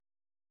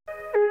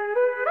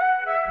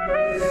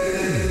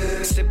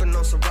Sipping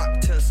on some rock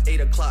till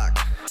 8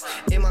 o'clock.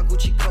 In my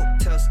Gucci coat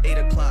till 8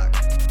 o'clock.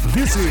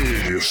 This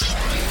is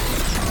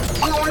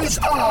Eyes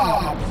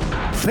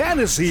Up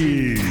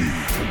Fantasy.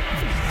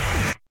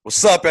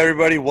 What's up,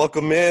 everybody?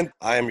 Welcome in.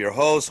 I am your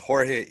host,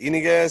 Jorge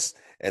Iniguez,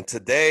 and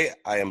today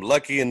I am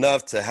lucky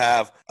enough to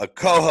have a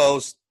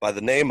co-host by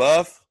the name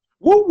of...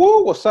 Woo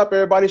woo! What's up,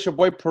 everybody? It's your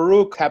boy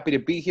Peruk. Happy to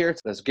be here.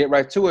 Let's get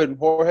right to it,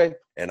 Jorge.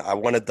 And I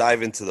want to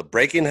dive into the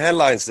breaking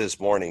headlines this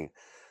morning.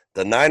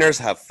 The Niners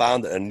have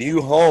found a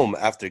new home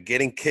after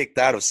getting kicked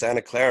out of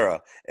Santa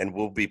Clara and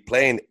will be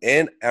playing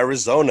in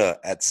Arizona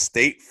at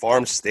State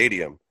Farm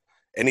Stadium.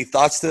 Any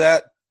thoughts to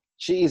that?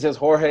 Jesus,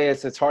 Jorge,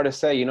 it's hard to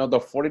say. You know, the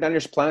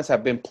 49ers plans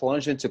have been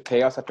plunged into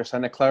chaos after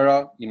Santa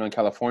Clara, in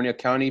California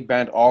County,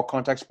 banned all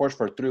contact sports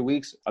for 3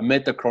 weeks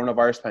amid the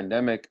coronavirus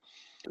pandemic.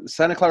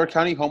 Santa Clara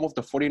County, home of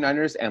the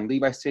 49ers, and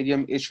Levi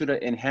Stadium issued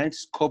an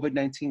enhanced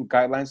COVID-19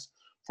 guidelines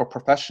for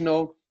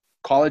professional,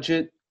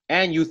 collegiate,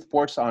 and youth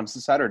sports on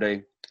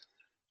Saturday.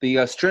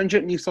 The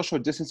stringent new social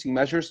distancing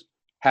measures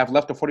have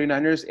left the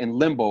 49ers in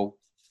limbo,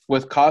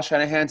 with Kyle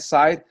Shanahan's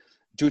side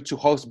due to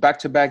host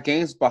back-to-back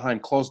games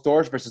behind closed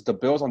doors versus the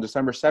Bills on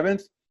December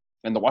 7th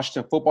and the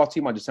Washington football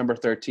team on December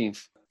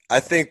 13th. I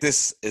think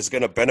this is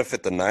going to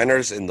benefit the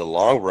Niners in the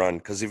long run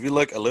because if you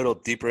look a little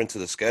deeper into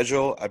the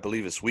schedule, I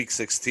believe it's week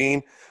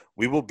 16,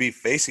 we will be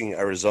facing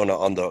Arizona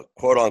on the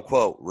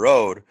quote-unquote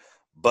road.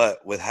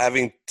 But with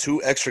having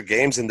 2 extra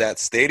games in that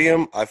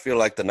stadium, I feel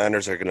like the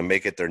Niners are going to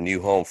make it their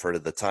new home for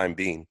the time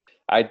being.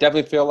 I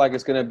definitely feel like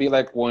it's going to be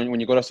like when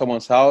you go to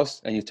someone's house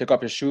and you take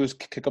off your shoes,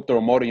 kick up the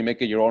remote, and you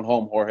make it your own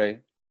home, Jorge.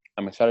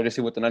 I'm excited to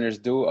see what the Niners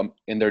do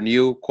in their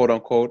new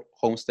quote-unquote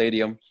home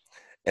stadium.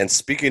 And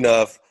speaking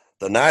of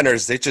the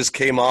Niners, they just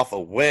came off a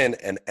win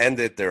and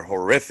ended their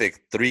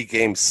horrific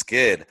 3-game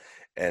skid.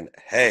 And,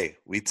 hey,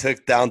 we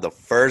took down the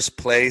first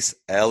place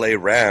LA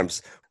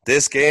Rams.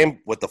 This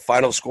game, with the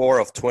final score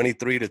of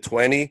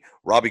 23-20,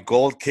 Robbie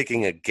Gould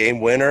kicking a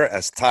game winner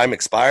as time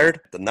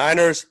expired. The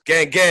Niners,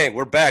 gang,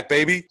 we're back,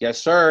 baby. Yes,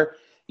 sir.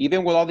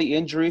 Even with all the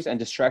injuries and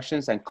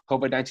distractions and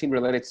COVID-19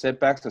 related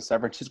setbacks, the San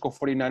Francisco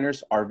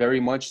 49ers are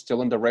very much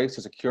still in the race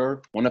to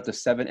secure one of the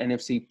 7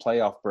 NFC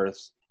playoff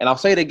berths. And I'll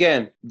say it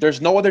again, there's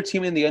no other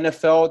team in the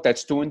NFL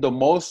that's doing the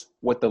most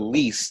with the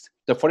least.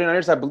 The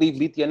 49ers, I believe,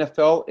 lead the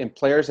NFL in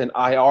players in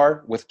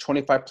IR with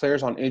 25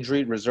 players on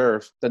injury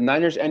reserve. The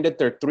Niners ended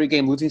their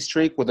 3-game losing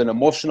streak with an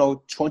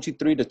emotional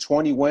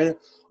 23-20 win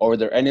over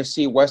their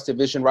NFC West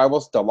Division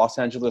rivals, the Los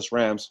Angeles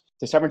Rams.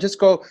 The San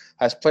Francisco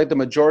has played the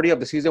majority of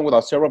the season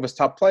without several of its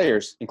top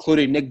players,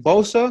 including Nick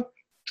Bosa,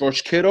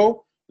 George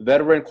Kittle,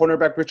 veteran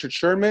cornerback Richard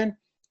Sherman,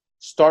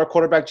 star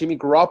quarterback Jimmy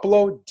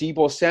Garoppolo,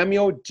 Deebo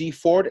Samuel, Dee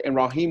Ford, and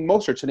Raheem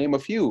Mostert, to name a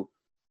few.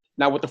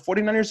 Now, with the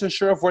 49ers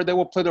unsure of where they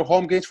will play their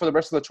home games for the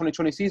rest of the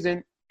 2020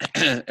 season,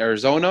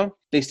 Arizona,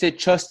 they sit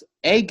just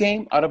a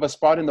game out of a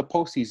spot in the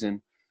postseason.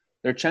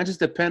 Their chances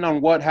depend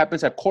on what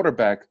happens at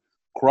quarterback.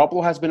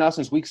 Garoppolo has been out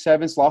since Week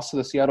 7's loss to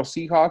the Seattle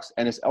Seahawks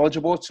and is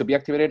eligible to be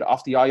activated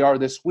off the IR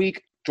this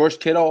week. George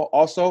Kittle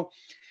also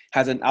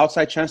has an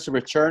outside chance to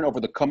return over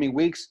the coming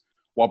weeks,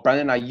 while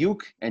Brandon Ayuk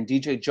and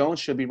DJ Jones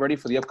should be ready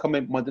for the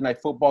upcoming Monday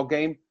Night Football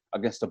game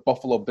against the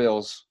Buffalo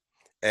Bills.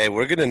 Hey,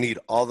 we're going to need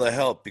all the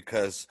help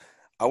because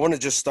I want to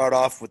just start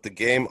off with the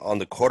game on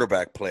the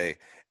quarterback play,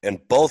 and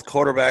both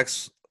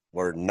quarterbacks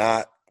were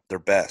not their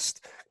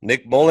best.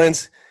 Nick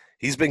Mullins,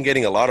 he's been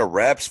getting a lot of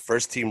reps,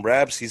 first-team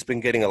reps. He's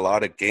been getting a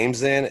lot of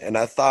games in, and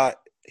I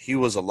thought he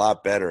was a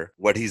lot better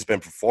what he's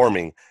been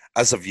performing.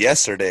 As of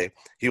yesterday,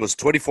 he was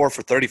 24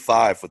 for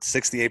 35 with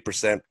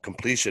 68%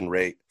 completion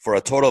rate for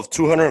a total of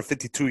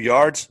 252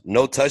 yards,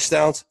 no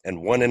touchdowns,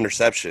 and 1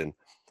 interception.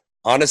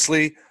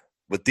 Honestly,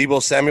 with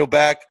Deebo Samuel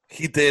back,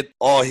 he did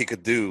all he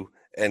could do,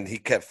 and he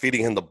kept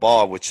feeding him the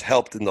ball, which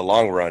helped in the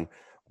long run.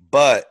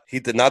 But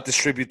he did not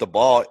distribute the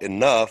ball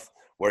enough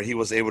where he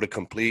was able to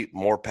complete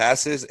more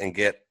passes and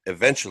get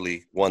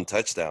eventually 1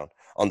 touchdown.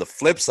 On the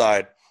flip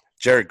side,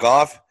 Jared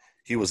Goff,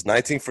 he was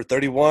 19 for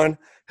 31,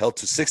 held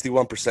to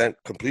 61%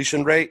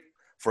 completion rate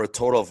for a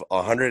total of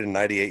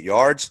 198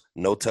 yards,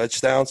 no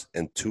touchdowns,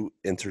 and 2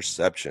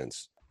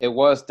 interceptions. It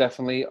was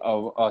definitely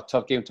a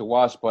tough game to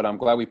watch, but I'm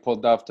glad we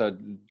pulled off the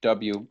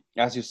W.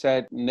 As you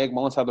said, Nick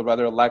Mullins had a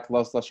rather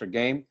lackluster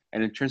game.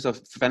 And in terms of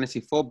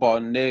fantasy football,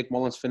 Nick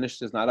Mullins finished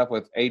his night off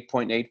with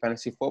 8.8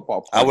 fantasy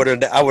football points. I would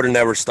have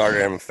never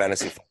started him in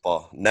fantasy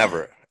football.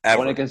 Never. Ever.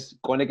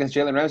 Going against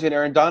Jalen Ramsey and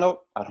Aaron Donald,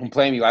 I don't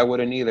blame you. I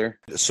wouldn't either.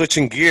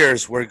 Switching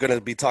gears, we're going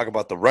to be talking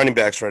about the running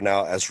backs right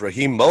now, as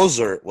Raheem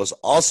Mostert was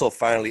also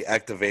finally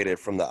activated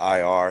from the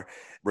IR.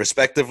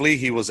 Respectively,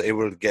 he was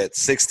able to get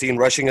 16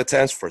 rushing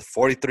attempts for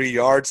 43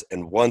 yards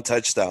and 1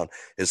 touchdown,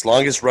 his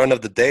longest run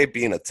of the day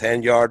being a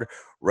 10-yard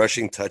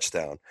rushing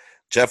touchdown.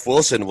 Jeff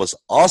Wilson was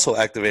also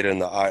activated in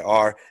the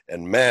IR,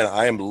 and man,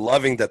 I am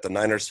loving that the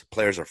Niners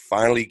players are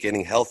finally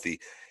getting healthy.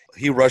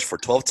 He rushed for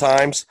 12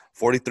 times,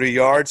 43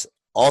 yards,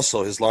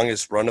 also his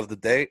longest run of the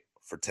day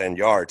for 10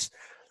 yards.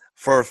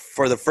 For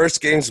the first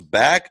games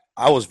back,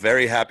 I was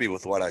very happy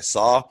with what I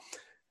saw.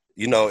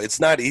 it's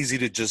not easy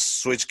to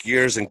just switch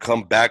gears and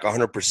come back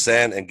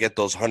 100% and get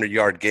those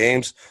 100-yard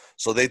games.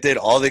 So they did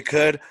all they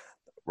could.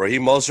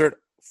 Raheem Mostert,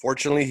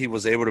 fortunately, he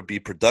was able to be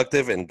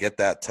productive and get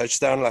that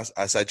touchdown,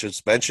 as I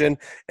just mentioned,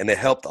 and it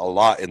helped a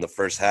lot in the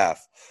first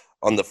half.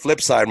 On the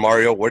flip side,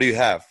 Mario, what do you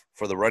have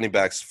for the running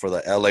backs for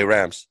the LA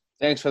Rams?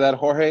 Thanks for that,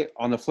 Jorge.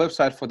 On the flip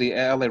side, for the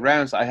LA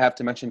Rams, I have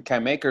to mention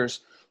Cam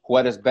Akers, who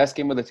had his best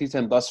game of the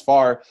season thus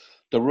far.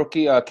 The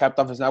rookie capped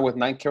off his night with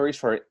 9 carries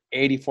for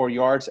 84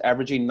 yards,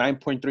 averaging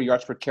 9.3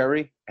 yards per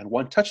carry and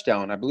 1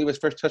 touchdown. I believe his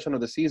first touchdown of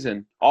the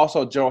season.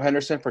 Also, Gerald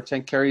Henderson for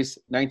 10 carries,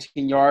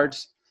 19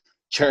 yards.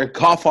 Jared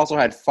Goff also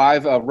had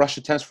 5 rush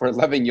attempts for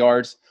 11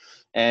 yards.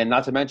 And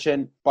not to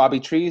mention Bobby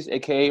Trees,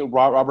 a.k.a.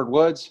 Robert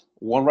Woods,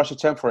 1 rush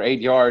attempt for 8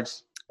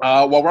 yards.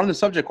 While we're on the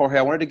subject, Jorge,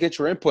 I wanted to get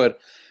your input.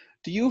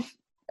 Do you,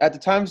 at the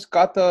times,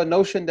 got the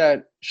notion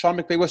that Sean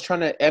McVay was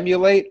trying to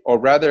emulate or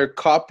rather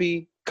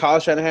copy Kyle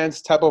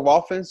Shanahan's type of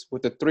offense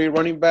with the 3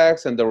 running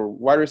backs and the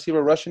wide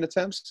receiver rushing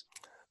attempts?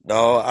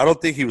 No, I don't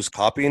think he was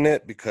copying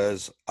it,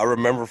 because I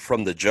remember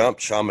from the jump,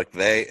 Sean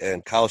McVay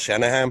and Kyle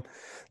Shanahan,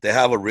 they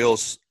have a real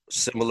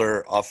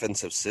similar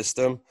offensive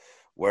system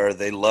where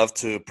they love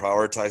to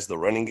prioritize the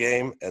running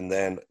game. And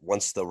then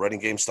once the running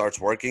game starts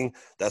working,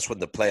 that's when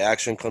the play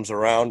action comes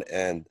around,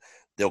 and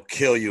they'll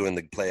kill you in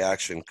the play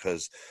action,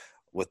 because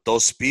with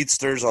those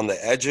speedsters on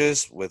the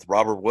edges with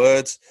Robert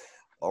Woods,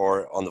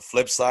 or on the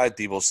flip side,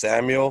 Deebo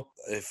Samuel,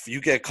 if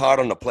you get caught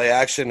on the play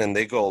action and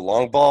they go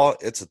long ball,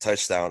 it's a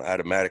touchdown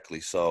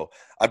automatically. So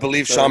I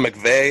believe Sean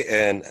McVay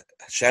and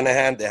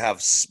Shanahan, they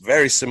have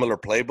very similar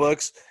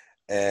playbooks,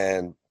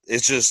 and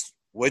it's just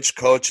which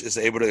coach is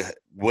able to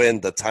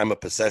win the time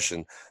of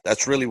possession.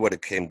 That's really what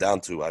it came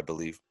down to, I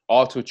believe.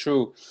 All too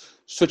true.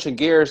 Switching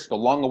gears, the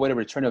long-awaited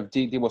return of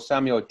Deebo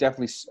Samuel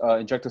definitely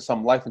injected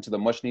some life into the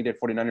much-needed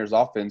 49ers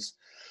offense.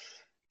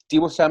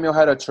 Deebo Samuel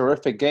had a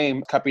terrific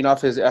game, capping off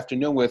his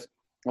afternoon with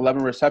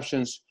 11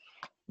 receptions,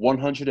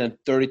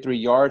 133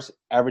 yards,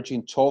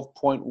 averaging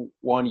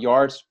 12.1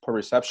 yards per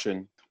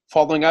reception.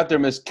 Following out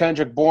there is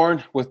Kendrick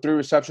Bourne with 3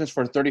 receptions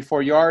for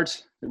 34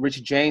 yards. Richie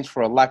James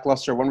for a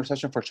lackluster 1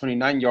 reception for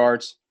 29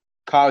 yards.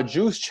 Kyle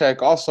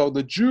Juszczyk, also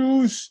the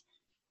Juice,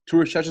 2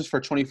 receptions for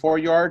 24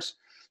 yards.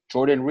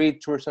 Jordan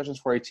Reed, 2 receptions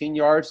for 18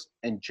 yards.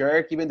 And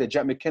Jerick, even the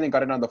Jet McKinnon,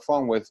 got it on the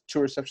phone with 2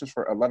 receptions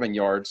for 11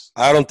 yards.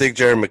 I don't think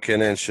Jerick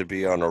McKinnon should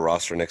be on the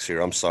roster next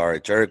year. I'm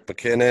sorry. Jerick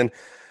McKinnon,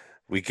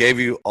 we gave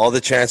you all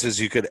the chances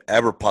you could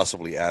ever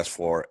possibly ask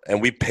for,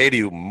 and we paid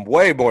you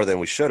way more than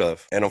we should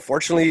have. And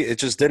unfortunately, it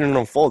just didn't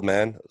unfold,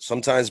 man.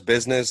 Sometimes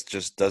business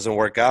just doesn't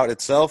work out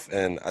itself,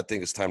 and I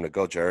think it's time to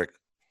go, Jerick.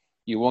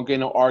 You won't get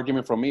no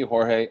argument from me,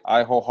 Jorge.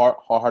 I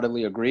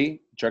wholeheartedly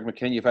agree. Jerick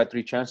McKinnon, you've had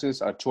 3 chances.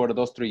 2 out of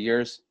those 3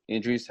 years,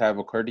 injuries have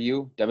occurred to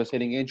you.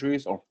 Devastating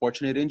injuries,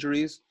 unfortunate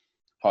injuries.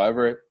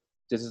 However,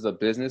 this is a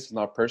business,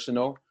 not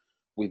personal.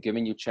 We've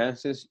given you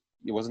chances.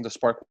 It wasn't the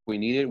spark we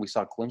needed. We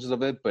saw glimpses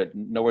of it, but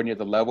nowhere near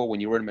the level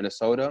when you were in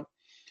Minnesota.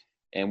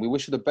 And we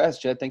wish you the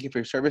best, Jed. Thank you for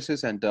your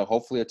services, and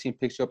hopefully a team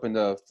picks you up in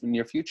the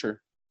near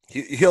future.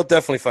 He'll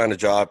definitely find a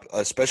job,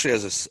 especially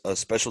as a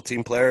special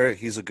team player.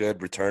 He's a good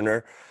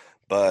returner.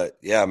 But,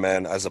 yeah,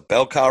 man, as a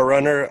bell cow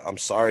runner, I'm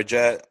sorry,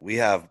 Jet. We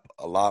have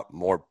a lot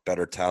more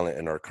better talent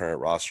in our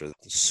current roster.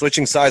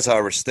 Switching sides,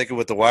 however, sticking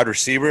with the wide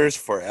receivers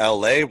for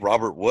L.A.,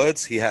 Robert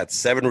Woods, he had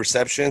 7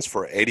 receptions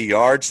for 80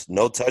 yards,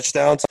 no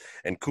touchdowns.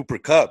 And Cooper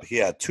Kupp, he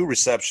had 2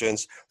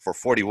 receptions for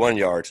 41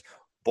 yards.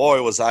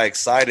 Boy, was I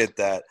excited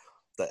that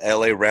the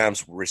L.A.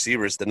 Rams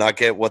receivers did not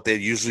get what they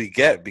usually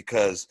get,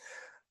 because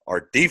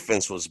our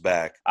defense was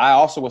back. I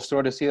also was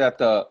thrilled to see that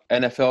the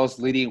NFL's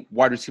leading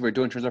wide receiver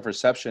doing in terms of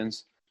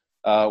receptions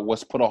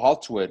was put a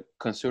halt to it,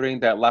 considering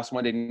that last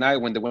Monday night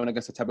when they went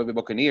against the Tampa Bay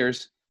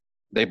Buccaneers,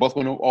 they both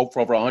went for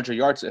over 100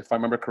 yards, if I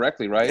remember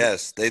correctly, right?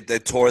 Yes, they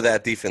tore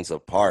that defense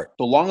apart.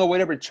 The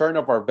long-awaited return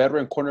of our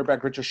veteran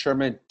cornerback, Richard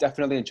Sherman,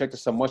 definitely injected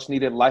some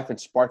much-needed life and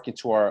spark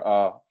into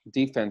our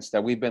defense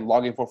that we've been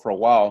logging for a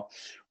while.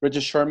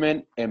 Richard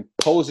Sherman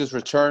imposed his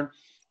return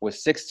with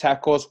 6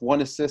 tackles,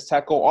 1 assist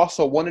tackle,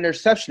 also 1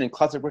 interception in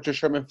classic Richard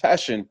Sherman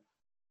fashion.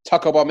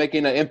 Talk about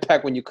making an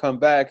impact when you come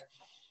back.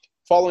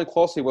 Following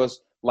closely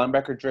was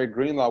linebacker Dre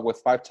Greenlaw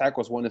with 5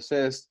 tackles, 1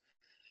 assist.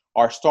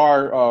 Our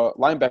star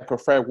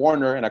linebacker, Fred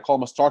Warner, and I call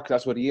him a star because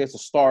that's what he is, a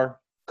star.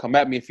 Come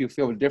at me if you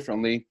feel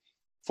differently.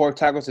 4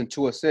 tackles and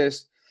 2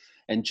 assists.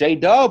 And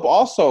J-Dub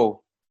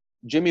also,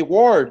 Jimmy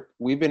Ward,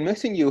 we've been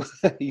missing you.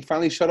 He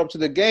finally showed up to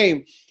the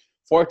game.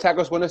 4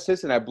 tackles, 1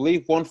 assist, and I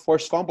believe 1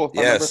 forced fumble, if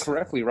I remember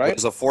correctly, right? It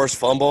was a forced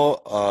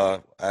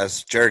fumble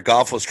as Jared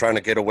Goff was trying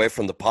to get away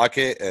from the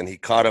pocket, and he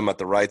caught him at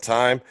the right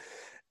time.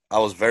 I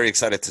was very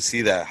excited to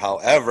see that.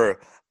 However,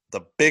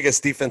 the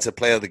biggest defensive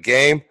play of the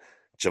game,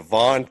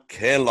 Javon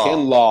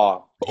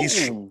Kinlaw.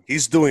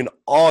 He's doing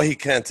all he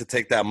can to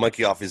take that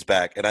monkey off his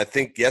back. And I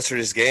think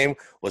yesterday's game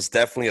was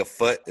definitely a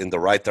foot in the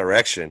right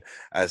direction,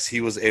 as he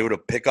was able to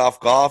pick off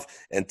Goff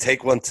and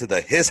take one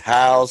to his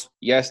house.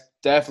 Yes,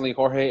 definitely,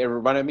 Jorge. It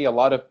reminded me a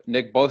lot of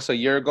Nick Bosa a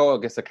year ago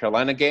against the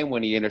Carolina game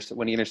when he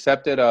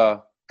intercepted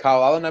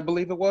Kyle Allen, I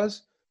believe it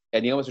was,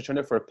 and he almost returned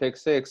it for a pick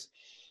 6.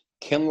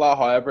 Kinlaw,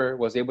 however,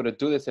 was able to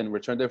do this and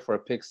returned it for a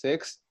pick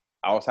six.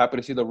 I was happy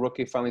to see the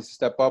rookie finally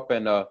step up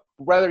and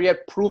rather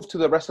yet prove to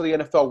the rest of the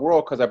NFL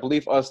world, because I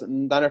believe us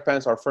Niner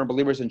fans are firm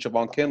believers in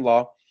Javon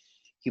Kinlaw.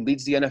 He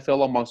leads the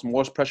NFL amongst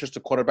most pressures to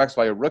quarterbacks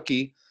by a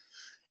rookie.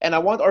 And I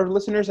want our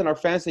listeners and our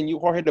fans and you,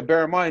 Jorge, to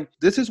bear in mind,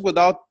 this is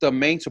without the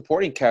main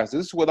supporting cast.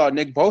 This is without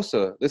Nick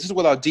Bosa. This is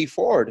without Dee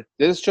Ford.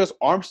 This is just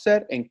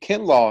Armstead and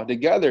Kinlaw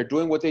together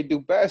doing what they do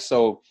best.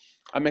 So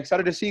I'm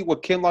excited to see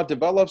what Kinlaw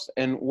develops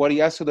and what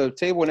he adds to the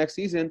table next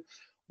season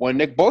when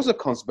Nick Bosa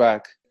comes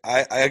back.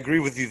 I agree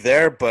with you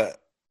there, but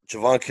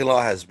Javon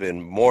Kinlaw has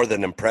been more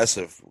than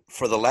impressive.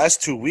 For the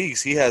last 2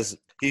 weeks,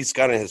 he's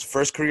gotten his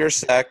first career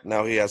sack.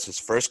 Now he has his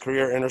first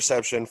career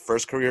interception,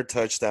 first career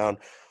touchdown.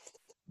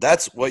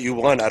 That's what you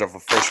want out of a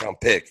first-round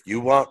pick.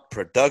 You want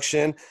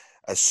production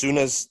as soon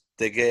as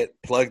they get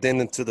plugged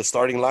into the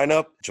starting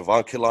lineup.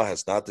 Javon Kinlaw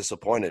has not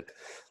disappointed.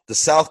 The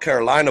South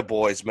Carolina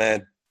boys,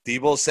 man,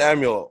 Deebo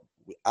Samuel,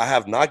 I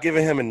have not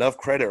given him enough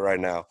credit right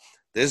now.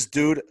 This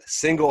dude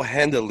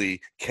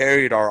single-handedly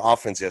carried our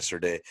offense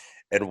yesterday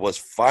and was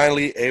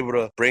finally able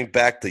to bring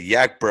back the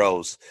Yak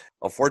Bros.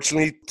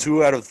 Unfortunately,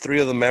 2 out of 3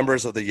 of the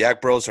members of the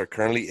Yak Bros are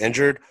currently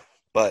injured,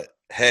 but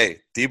hey,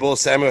 Deebo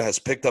Samuel has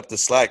picked up the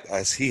slack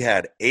as he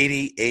had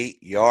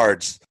 88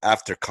 yards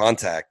after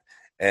contact.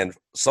 And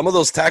some of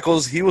those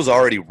tackles, he was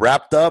already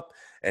wrapped up,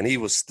 and he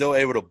was still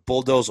able to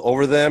bulldoze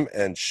over them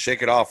and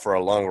shake it off for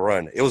a long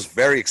run. It was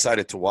very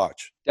exciting to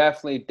watch.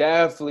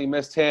 Definitely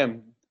missed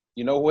him.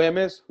 You know who him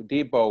is?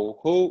 Debo.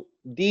 Who?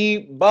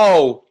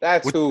 Debo.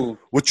 That's who.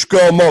 What you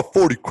got on my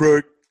 40,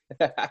 Craig?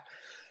 I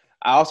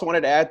also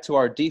wanted to add to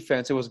our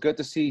defense. It was good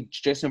to see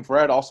Jason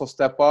Verrett also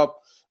step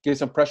up, get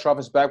some pressure off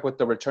his back with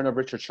the return of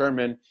Richard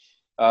Sherman,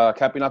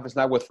 capping off his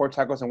night with 4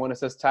 tackles and 1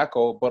 assist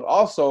tackle. But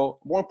also,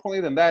 more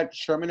importantly than that,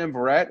 Sherman and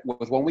Verrett,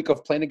 with 1 week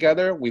of playing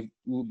together, we've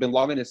been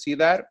longing to see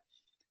that.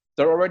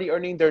 They're already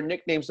earning their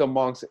nicknames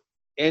amongst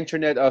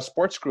internet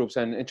sports groups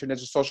and internet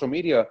social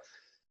media.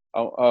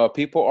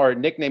 People are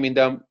nicknaming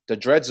them the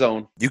Dread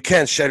Zone. You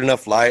can't shed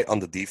enough light on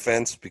the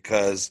defense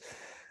because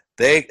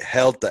they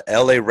held the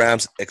LA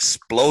Rams'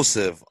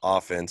 explosive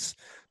offense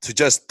to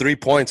just 3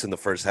 points in the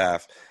first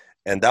half.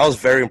 And that was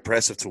very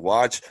impressive to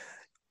watch.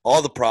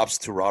 All the props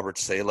to Robert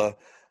Saleh.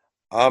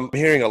 I'm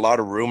hearing a lot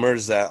of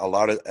rumors that a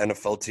lot of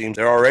NFL teams,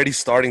 they're already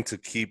starting to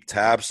keep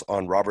tabs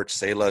on Robert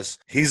Saleh.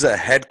 He's a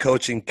head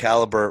coaching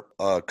caliber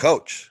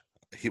coach.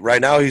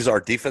 Right now, he's our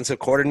defensive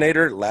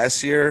coordinator.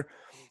 Last year,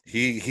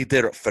 he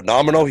did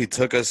phenomenal. He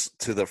took us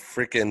to the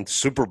freaking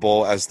Super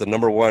Bowl as the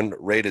number 1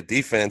 rated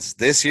defense.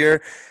 This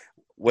year,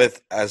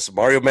 with, as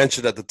Mario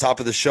mentioned at the top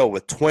of the show,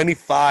 with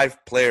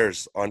 25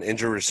 players on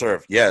injury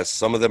reserve. Yes,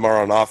 some of them are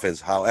on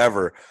offense.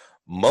 However,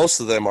 most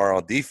of them are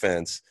on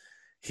defense.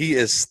 He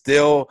is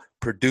still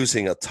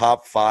producing a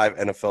top 5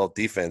 NFL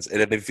defense.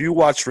 And if you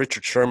watch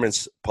Richard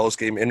Sherman's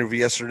post-game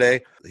interview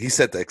yesterday, he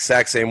said the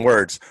exact same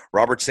words.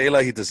 Robert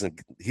Saleh, he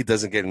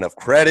doesn't get enough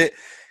credit.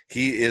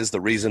 He is the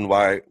reason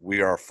why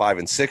we are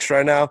 5-6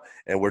 right now,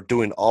 and we're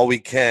doing all we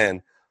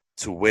can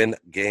to win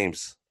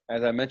games.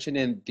 As I mentioned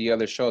in the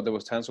other show, there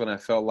was times when I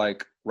felt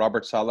like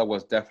Robert Saleh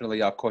was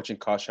definitely out coaching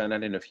Kyle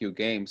Shanahan in a few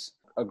games.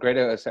 A great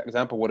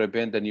example would have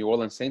been the New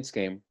Orleans Saints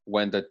game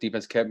when the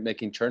defense kept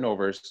making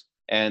turnovers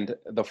and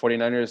the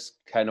 49ers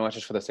had no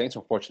answers for the Saints,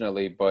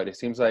 unfortunately. But it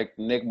seems like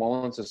Nick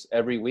Mullins is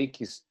every week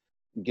he's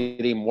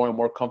getting more and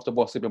more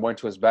comfortable, slipping more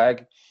into his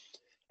bag.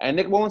 And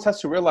Nick Mullins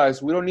has to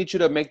realize we don't need you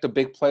to make the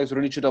big plays. We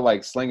don't need you to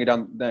sling it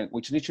down.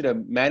 We just need you to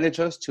manage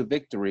us to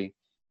victory.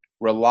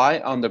 Rely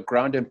on the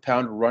ground and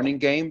pound running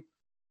game.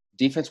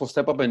 Defense will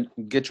step up and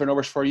get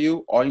turnovers for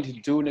you. All you need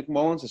to do, Nick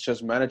Mullins, is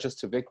just manage us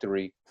to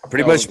victory.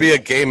 Pretty much be a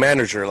game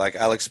manager like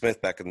Alex Smith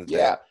back in the day.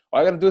 Yeah.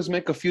 All I got to do is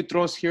make a few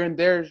throws here and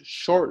there,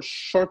 short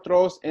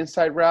throws,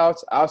 inside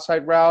routes,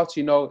 outside routes,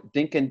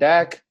 dink and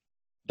dack,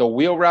 the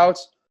wheel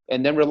routes,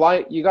 and then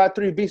rely. You got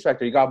 3 beats back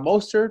there. You got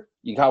Mostert,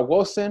 you got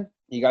Wilson,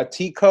 you got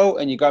Tico,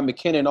 and you got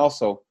McKinnon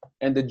also.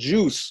 And the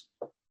juice.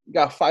 You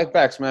got 5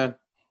 backs, man.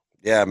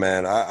 Yeah,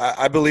 man.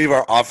 I believe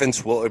our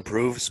offense will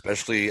improve,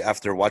 especially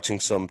after watching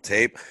some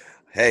tape.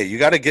 Hey, you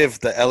got to give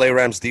the LA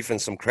Rams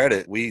defense some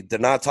credit. We did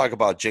not talk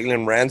about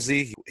Jalen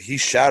Ramsey. He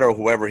shadowed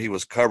whoever he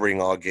was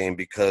covering all game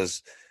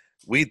because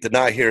we did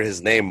not hear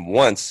his name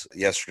once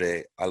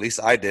yesterday. At least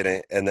I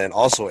didn't. And then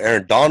also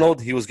Aaron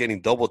Donald, he was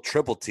getting double,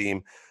 triple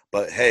team.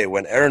 But, hey,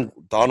 when Aaron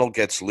Donald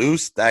gets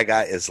loose, that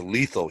guy is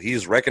lethal.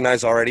 He's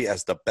recognized already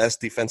as the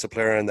best defensive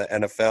player in the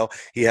NFL.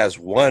 He has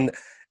won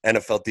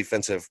NFL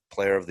Defensive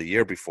Player of the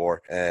Year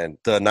before. And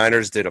the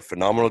Niners did a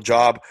phenomenal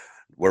job.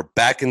 We're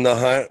back in the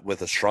hunt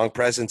with a strong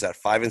presence at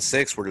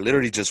 5-6. We're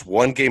literally just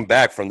 1 game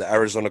back from the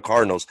Arizona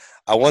Cardinals.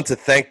 I want to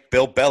thank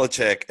Bill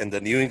Belichick and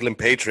the New England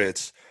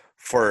Patriots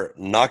for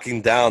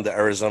knocking down the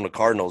Arizona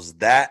Cardinals.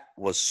 That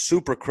was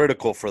super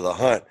critical for the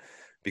hunt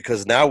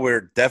because now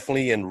we're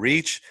definitely in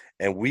reach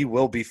and we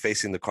will be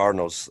facing the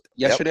Cardinals.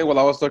 Yesterday, while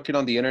I was looking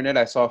on the internet,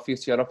 I saw a few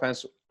Seattle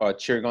fans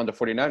cheering on the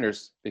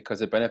 49ers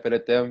because it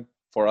benefited them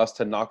for us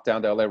to knock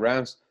down the LA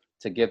Rams.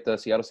 to give the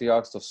Seattle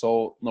Seahawks the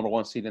sole number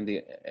one seed in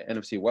the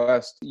NFC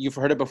West. You've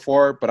heard it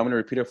before, but I'm going to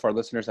repeat it for our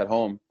listeners at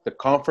home. The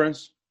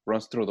conference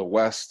runs through the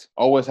West.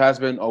 Always has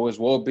been, always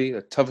will be,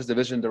 the toughest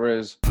division there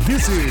is.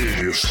 This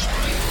is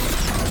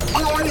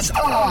Eyes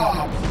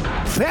Up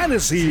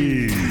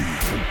Fantasy.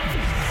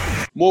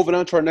 Moving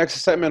on to our next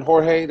segment,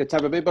 Jorge, the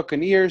Tampa Bay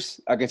Buccaneers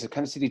against the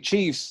Kansas City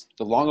Chiefs.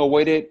 The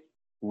long-awaited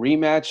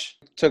rematch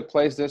took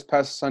place this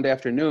past Sunday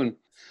afternoon.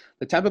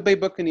 The Tampa Bay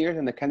Buccaneers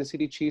and the Kansas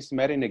City Chiefs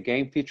met in a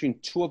game featuring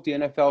two of the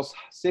NFL's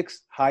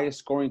 6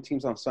 highest-scoring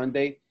teams on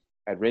Sunday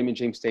at Raymond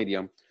James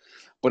Stadium.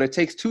 But it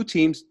takes two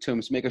teams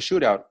to make a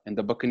shootout, and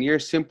the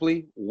Buccaneers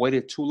simply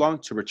waited too long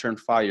to return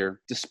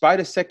fire. Despite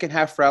a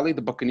second-half rally,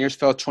 the Buccaneers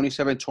fell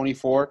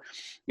 27-24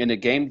 in a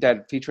game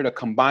that featured a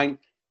combined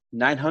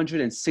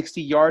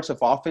 960 yards of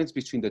offense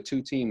between the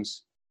two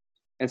teams.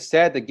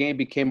 Instead, the game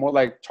became more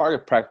like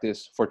target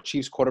practice for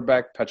Chiefs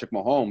quarterback Patrick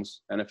Mahomes,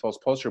 NFL's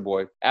poster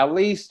boy. At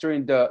least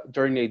during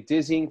a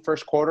dizzying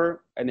first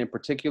quarter, and in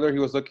particular, he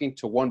was looking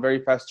to one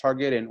very fast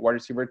target and wide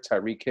receiver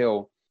Tyreek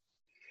Hill.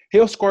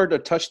 Hill scored a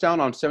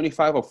touchdown on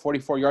 75 of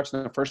 44 yards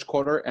in the first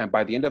quarter, and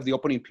by the end of the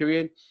opening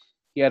period,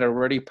 he had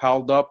already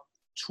piled up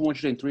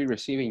 203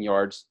 receiving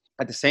yards.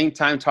 At the same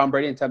time, Tom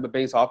Brady and Tampa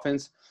Bay's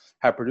offense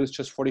had produced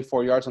just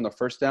 44 yards on the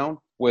first down.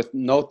 With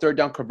no third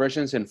down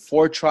conversions in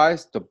 4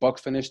 tries, the Bucs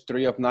finished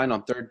 3 of 9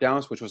 on third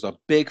downs, which was a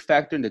big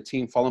factor in the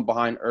team falling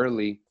behind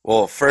early.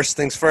 Well, first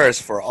things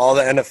first, for all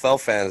the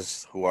NFL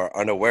fans who are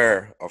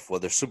unaware of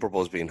whether Super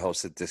Bowl is being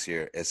hosted this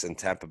year, it's in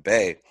Tampa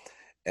Bay.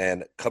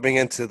 And coming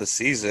into the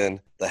season,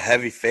 the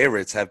heavy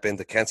favorites have been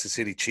the Kansas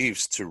City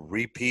Chiefs to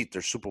repeat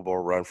their Super Bowl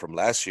run from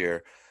last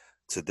year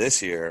to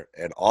this year.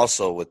 And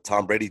also with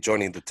Tom Brady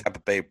joining the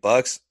Tampa Bay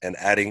Bucs and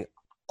adding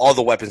all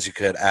the weapons you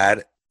could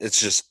add. It's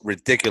just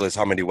ridiculous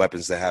how many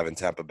weapons they have in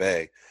Tampa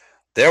Bay.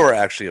 They were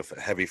actually a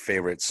heavy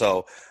favorite.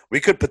 So we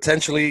could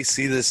potentially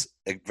see this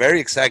very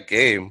exact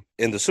game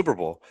in the Super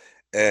Bowl,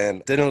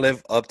 and didn't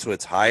live up to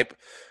its hype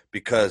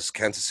because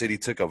Kansas City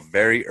took a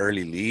very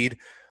early lead.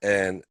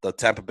 And the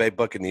Tampa Bay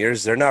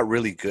Buccaneers, they're not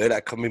really good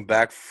at coming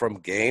back from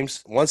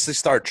games. Once they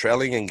start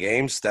trailing in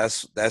games,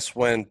 that's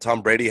when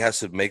Tom Brady has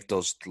to make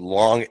those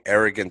long,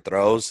 arrogant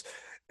throws.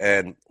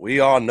 And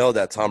we all know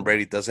that Tom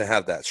Brady doesn't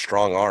have that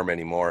strong arm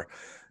anymore.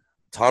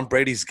 Tom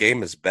Brady's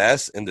game is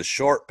best in the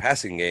short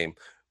passing game,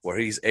 where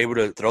he's able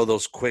to throw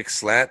those quick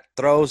slant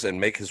throws and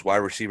make his wide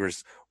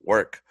receivers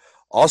work.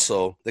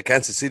 Also, the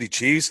Kansas City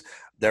Chiefs,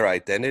 their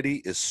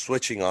identity is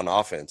switching on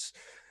offense.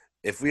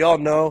 If we all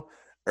know,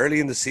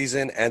 early in the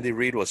season, Andy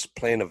Reid was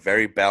playing a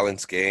very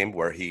balanced game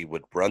where he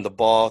would run the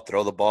ball,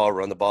 throw the ball,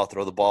 run the ball,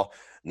 throw the ball.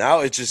 Now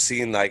it just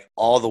seemed like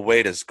all the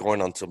weight is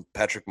going onto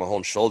Patrick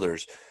Mahomes'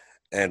 shoulders.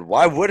 And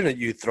why wouldn't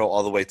you throw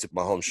all the way to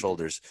Mahomes'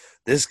 shoulders?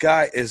 This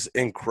guy is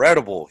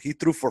incredible. He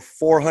threw for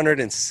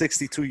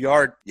 462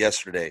 yards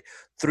yesterday,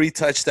 3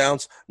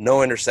 touchdowns,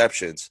 no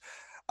interceptions.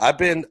 I've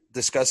been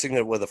discussing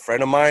it with a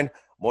friend of mine,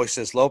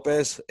 Moises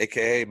Lopez,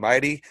 a.k.a.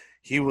 Mighty.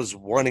 He was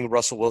wanting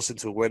Russell Wilson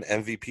to win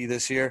MVP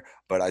this year,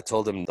 but I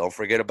told him, don't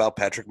forget about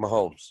Patrick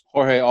Mahomes.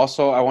 Jorge,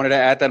 also, I wanted to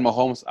add that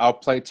Mahomes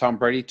outplayed Tom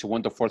Brady to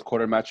win the fourth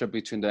quarter matchup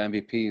between the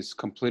MVPs,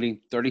 completing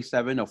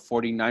 37 of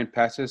 49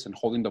 passes and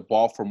holding the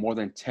ball for more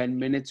than 10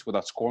 minutes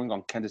without scoring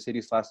on Kansas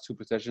City's last 2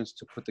 possessions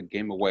to put the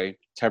game away.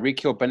 Tyreek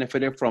Hill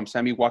benefited from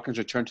Sammy Watkins'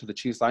 return to the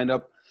Chiefs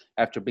lineup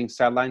after being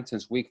sidelined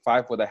since Week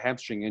 5 with a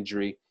hamstring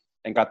injury,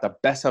 and got the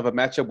best of a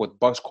matchup with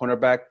Bucs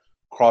cornerback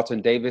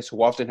Carlton Davis,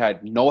 who often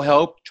had no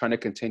help trying to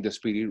contain the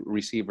speedy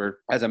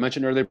receiver. As I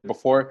mentioned earlier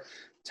before,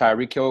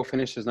 Tyreek Hill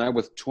finished his night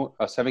with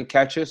 7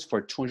 catches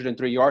for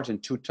 203 yards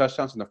and 2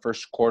 touchdowns in the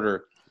first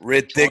quarter.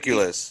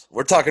 Ridiculous.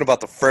 We're talking about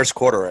the first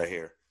quarter right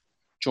here.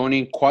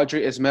 Joining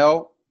Quadri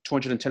Ismail,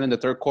 210 in the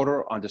third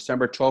quarter on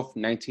December 12,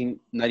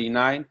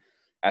 1999,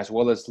 as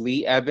well as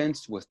Lee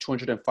Evans with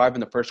 205 in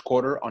the first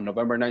quarter on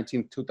November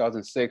 19,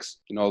 2006.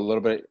 You know, a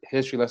little bit of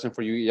history lesson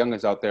for you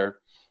youngins out there.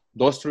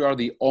 Those 3 are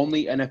the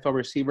only NFL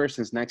receivers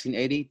since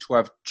 1980 to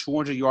have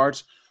 200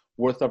 yards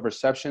worth of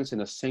receptions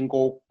in a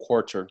single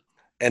quarter.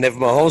 And if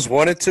Mahomes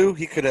wanted to,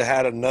 he could have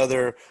had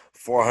another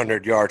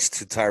 400 yards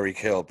to Tyreek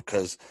Hill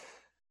because,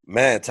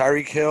 man,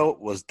 Tyreek Hill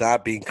was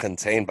not being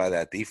contained by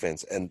that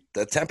defense. And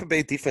the Tampa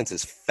Bay defense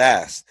is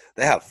fast.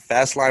 They have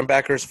fast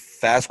linebackers,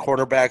 fast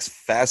cornerbacks,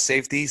 fast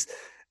safeties,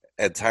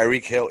 and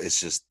Tyreek Hill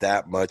is just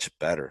that much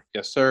better.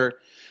 Yes, sir.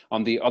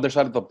 On the other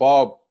side of the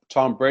ball,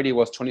 Tom Brady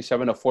was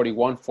 27 of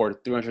 41 for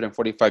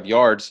 345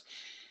 yards,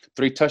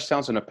 3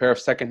 touchdowns and a pair of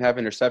second-half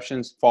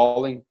interceptions,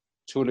 falling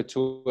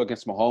 2-2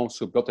 against Mahomes,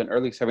 who built an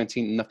early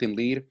 17-0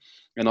 lead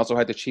and also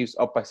had the Chiefs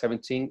up by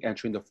 17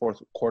 entering the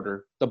fourth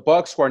quarter. The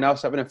Bucs, who are now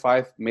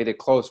 7-5, made it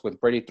close with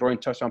Brady throwing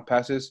touchdown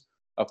passes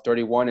of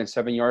 31 and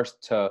 7 yards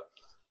to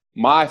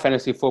my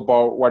fantasy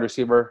football wide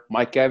receiver,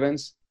 Mike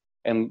Evans,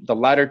 and the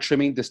latter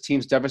trimming this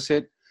team's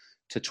deficit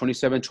to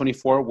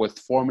 27-24 with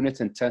 4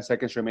 minutes and 10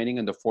 seconds remaining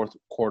in the fourth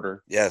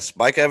quarter. Yes,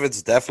 Mike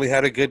Evans definitely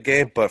had a good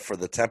game, but for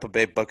the Tampa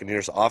Bay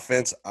Buccaneers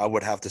offense, I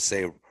would have to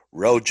say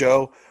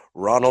Rojo,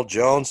 Ronald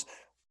Jones,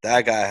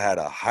 That guy had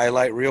a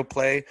highlight reel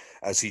play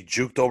as he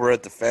juked over a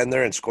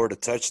defender and scored a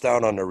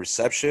touchdown on a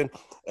reception,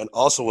 and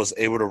also was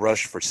able to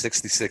rush for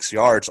 66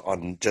 yards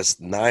on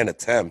just 9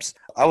 attempts.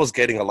 I was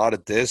getting a lot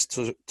of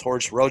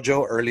towards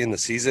Rojo early in the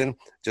season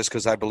just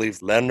because I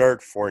believe Leonard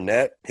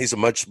Fournette, he's a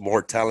much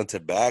more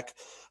talented back.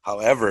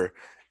 However,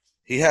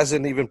 he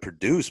hasn't even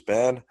produced,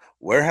 man.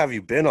 Where have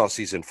you been all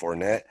season,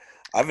 Fournette?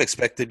 I've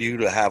expected you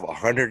to have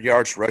 100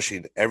 yards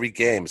rushing every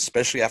game,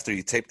 especially after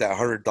you tape that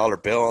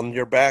 $100 bill on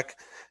your back.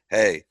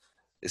 Hey,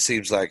 it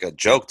seems like a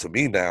joke to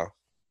me now.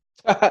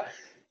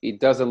 He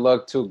doesn't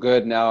look too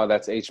good now.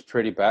 That's aged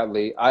pretty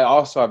badly. I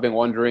also have been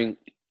wondering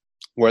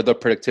where the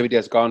productivity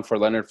has gone for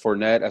Leonard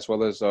Fournette as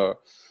well as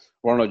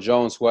Ronald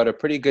Jones, who had a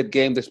pretty good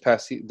game this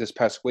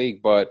past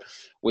week, but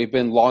we've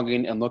been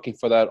longing and looking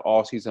for that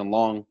all season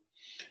long.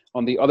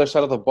 On the other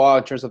side of the ball,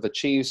 in terms of the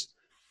Chiefs,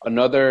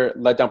 another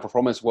letdown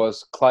performance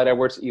was Clyde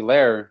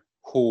Edwards-Helaire,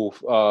 who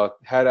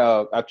had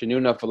an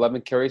afternoon of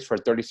 11 carries for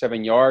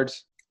 37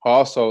 yards.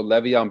 Also,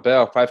 Le'Veon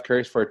Bell, 5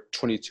 carries for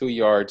 22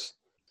 yards.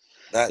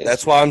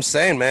 That's why I'm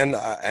saying, man,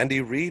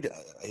 Andy Reid,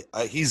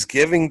 he's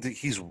giving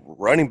his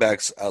running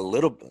backs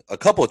a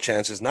couple of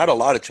chances, not a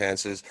lot of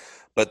chances,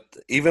 but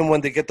even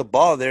when they get the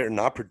ball, they're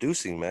not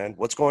producing, man.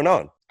 What's going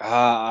on?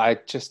 I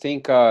just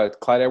think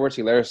Clyde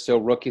Edwards-Helaire is still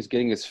rookie. He's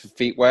getting his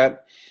feet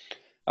wet.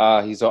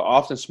 He's an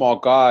often small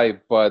guy,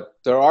 but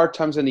there are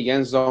times in the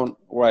end zone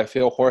where I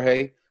feel,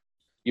 Jorge,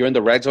 you're in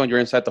the red zone, you're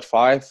inside the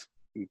 5,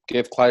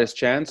 give Clyde his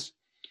chance.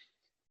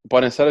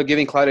 But instead of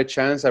giving Clyde a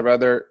chance, I'm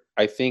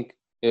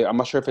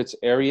not sure if it's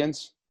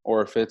Arians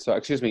or if it's,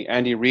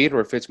 Andy Reid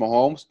or if it's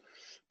Mahomes,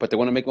 but they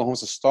want to make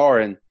Mahomes a star.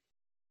 And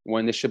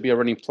when there should be a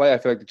running play, I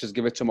feel like they just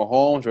give it to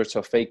Mahomes, or it's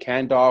a fake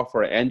handoff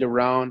or an end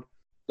around.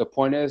 The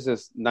point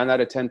is 9 out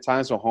of 10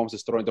 times Mahomes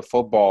is throwing the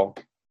football.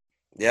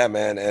 Yeah,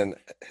 man. And,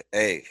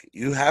 hey,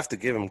 you have to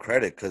give him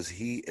credit because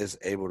he is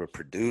able to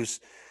produce.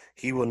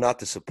 He will not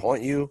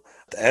disappoint you.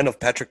 At the end of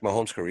Patrick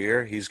Mahomes'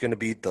 career, he's going to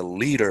be the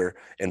leader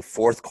in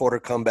fourth quarter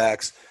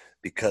comebacks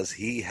because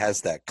he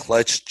has that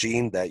clutch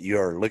gene that you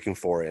are looking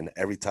for in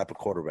every type of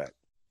quarterback.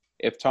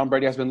 If Tom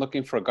Brady has been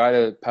looking for a guy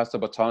to pass the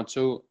baton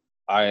to,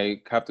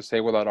 I have to say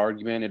without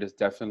argument, it is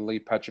definitely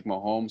Patrick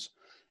Mahomes.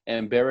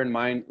 And bear in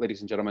mind, ladies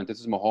and gentlemen, this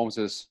is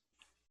Mahomes'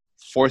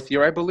 4th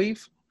year, I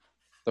believe.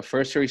 The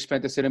first year he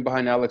spent it sitting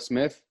behind Alex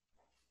Smith.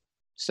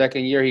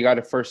 Second year, he got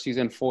a full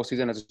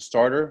season as a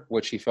starter,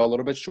 which he fell a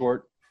little bit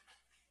short.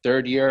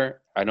 Third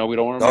year, I know we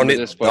don't remember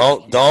this,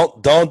 but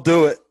don't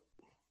do it.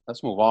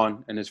 Let's move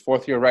on. In his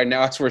 4th year right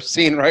now, as we're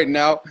seeing right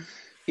now,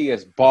 he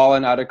is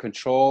balling out of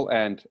control,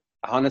 and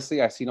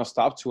honestly, I see no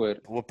stop to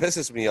it. What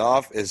pisses me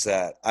off is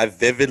that I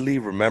vividly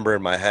remember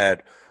in my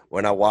head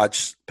when I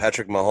watched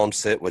Patrick Mahomes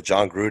sit with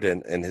John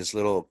Gruden in his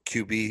little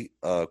QB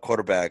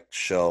quarterback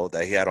show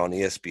that he had on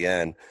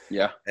ESPN.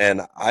 Yeah.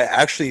 And I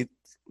actually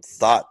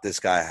thought this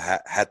guy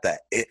had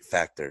that it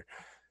factor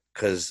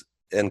because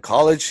in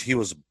college he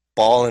was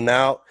balling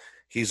out.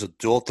 He's a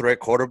dual threat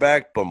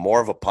quarterback, but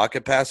more of a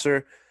pocket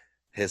passer.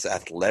 His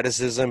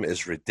athleticism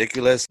is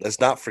ridiculous. Let's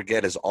not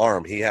forget his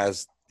arm. He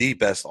has the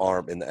best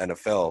arm in the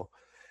NFL,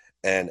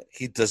 and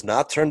he does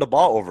not turn the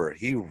ball over.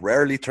 He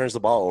rarely turns the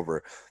ball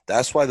over.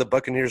 That's why the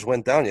Buccaneers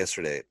went down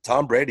yesterday.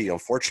 Tom Brady,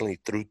 unfortunately,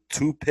 threw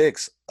 2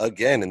 picks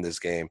again in this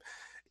game.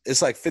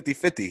 It's like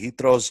 50-50. He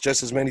throws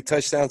just as many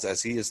touchdowns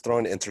as he is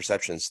throwing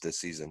interceptions this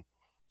season.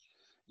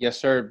 Yes,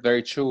 sir.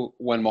 Very true.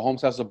 When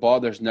Mahomes has the ball,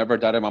 there's never a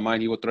doubt in my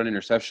mind he will throw an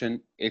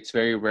interception. It's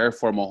very rare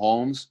for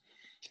Mahomes.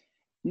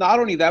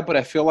 Not only that, but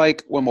I feel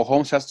like when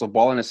Mahomes has the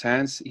ball in his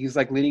hands, he's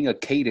like leading a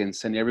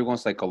cadence and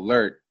everyone's like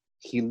alert.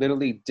 He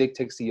literally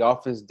dictates the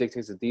offense,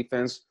 dictates the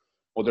defense,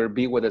 whether it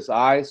be with his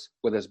eyes,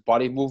 with his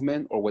body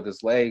movement, or with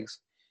his legs.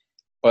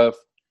 But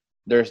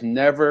there's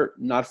never,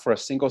 not for a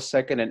single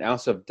second, an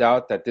ounce of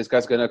doubt that this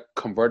guy's going to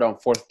convert on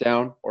 4th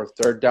down or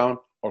 3rd down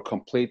or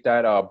complete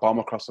that bomb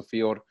across the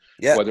field,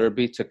 whether it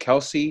be to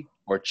Kelsey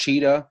or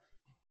Cheetah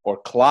or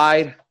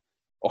Clyde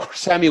or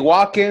Sammy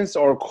Watkins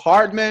or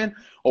Hardman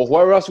or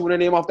whoever else you want to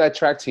name off that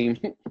track team.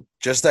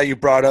 Just that you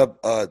brought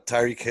up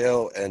Tyreek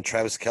Hill and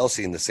Travis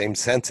Kelce in the same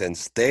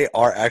sentence, they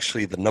are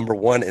actually the number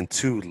 1 and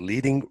 2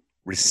 leading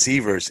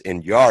receivers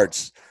in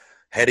yards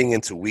heading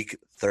into week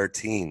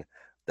 13.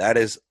 That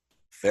is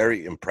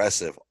very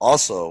impressive.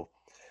 Also,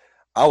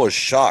 I was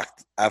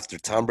shocked after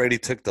Tom Brady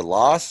took the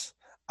loss.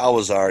 I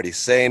was already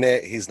saying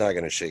it. He's not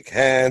going to shake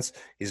hands.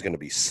 He's going to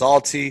be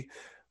salty.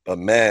 But,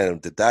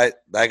 man, that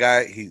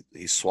guy,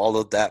 he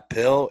swallowed that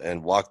pill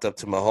and walked up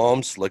to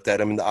Mahomes, looked at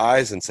him in the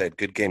eyes, and said,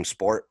 "Good game,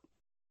 sport."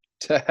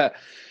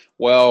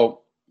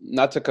 Well,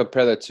 not to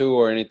compare the two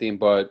or anything,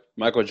 but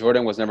Michael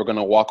Jordan was never going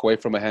to walk away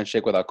from a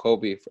handshake without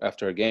Kobe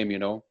after a game, you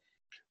know.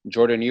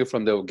 Jordan knew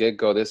from the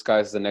get-go, this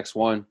guy's the next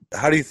one.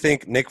 How do you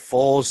think Nick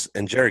Foles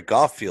and Jared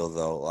Goff feel,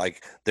 though?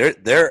 Like,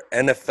 they're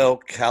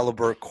NFL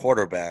caliber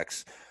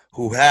quarterbacks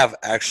who have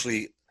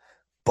actually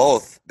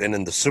both been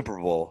in the Super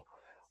Bowl.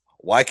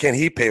 Why can't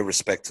he pay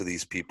respect to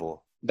these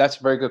people? That's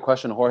a very good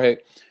question, Jorge.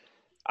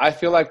 I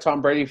feel like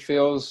Tom Brady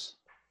feels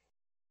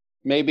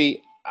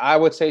maybe I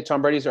would say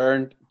Tom Brady's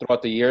earned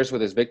throughout the years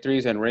with his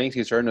victories and rings.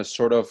 He's earned a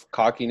sort of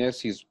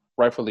cockiness. He's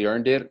rightfully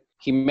earned it.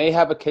 He may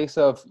have a case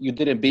of you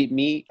didn't beat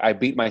me, I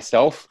beat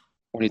myself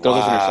when he throws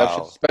those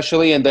interceptions,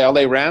 especially in the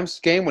LA Rams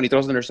game when he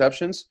throws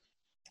interceptions.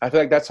 I feel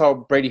like that's how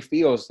Brady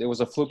feels. It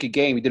was a fluky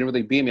game. He didn't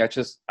really beat me.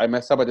 I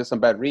messed up. I did some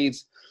bad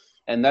reads,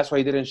 and that's why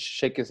he didn't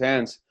shake his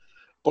hands.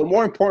 But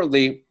more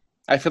importantly,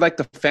 I feel like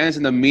the fans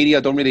and the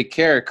media don't really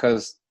care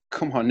because,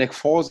 come on, Nick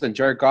Foles and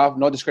Jared Goff,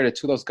 no discredit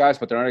to those guys,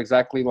 but they're not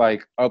exactly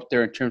like up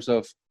there in terms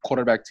of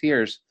quarterback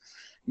tiers.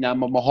 Now,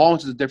 Mahomes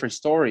is a different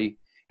story,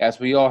 as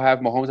we all have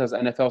Mahomes as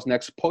NFL's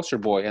next poster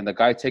boy and the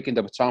guy taking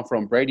the baton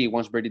from Brady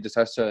once Brady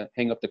decides to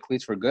hang up the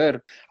cleats for good.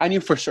 I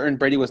knew for certain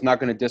Brady was not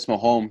going to diss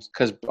Mahomes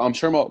because I'm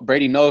sure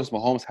Brady knows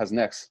Mahomes has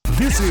next.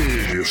 This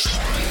is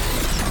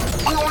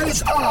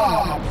Eyes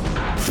Up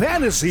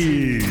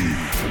Fantasy.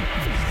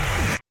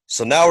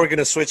 So now we're going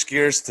to switch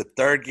gears to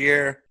third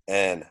gear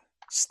and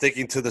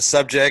sticking to the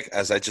subject,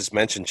 as I just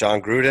mentioned,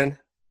 John Gruden.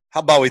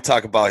 How about we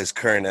talk about his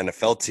current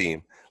NFL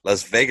team?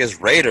 Las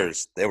Vegas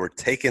Raiders, they were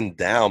taken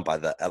down by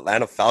the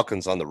Atlanta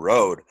Falcons on the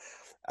road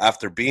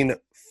after being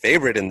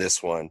favorite in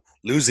this one,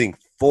 losing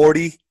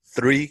 43-6.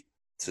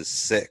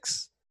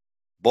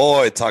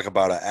 Boy, talk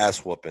about an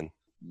ass whooping.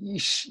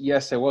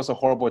 Yes, it was a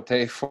horrible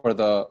day for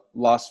the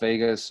Las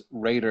Vegas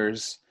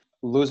Raiders,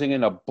 losing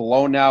in a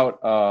blown-out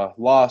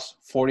loss,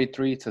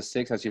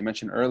 43-6, as you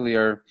mentioned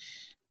earlier.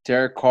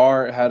 Derek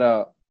Carr had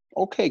a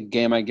okay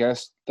game, I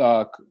guess,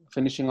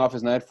 finishing off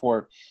his night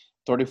for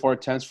 34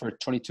 attempts for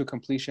 22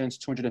 completions,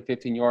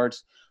 215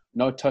 yards,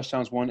 no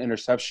touchdowns, 1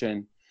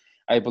 interception.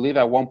 I believe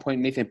at one point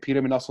Nathan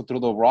Peterman also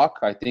threw the rock.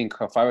 I think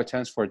 5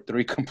 attempts for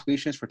 3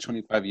 completions for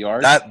 25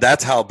 yards.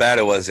 That's how bad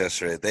it was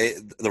yesterday.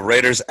 The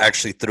Raiders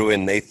actually threw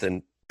in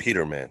Nathan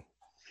Peterman.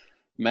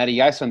 Matty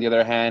Ice, on the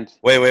other hand.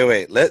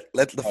 Wait. Let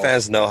the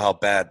fans know how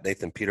bad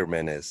Nathan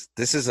Peterman is.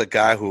 This is a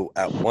guy who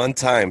at one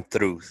time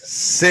threw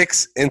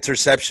 6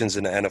 interceptions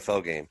in the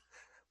NFL game.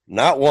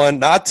 Not 1,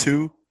 not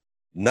 2,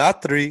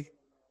 not 3,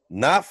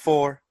 not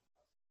 4,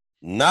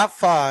 not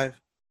 5,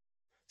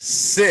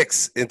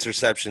 6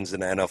 interceptions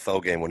in the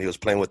NFL game when he was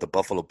playing with the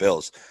Buffalo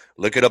Bills.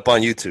 Look it up on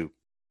YouTube.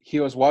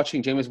 He was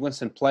watching Jameis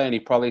Winston play, and he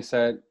probably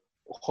said,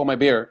 hold my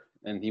beer.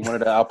 And he wanted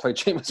to outplay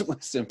Jameis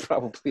Winston,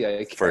 probably.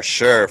 I guess. For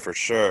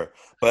sure.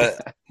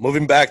 But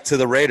moving back to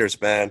the Raiders,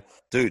 man.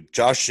 Dude,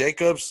 Josh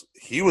Jacobs,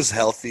 he was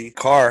healthy.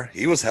 Carr,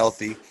 he was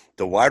healthy.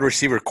 The wide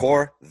receiver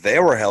core, they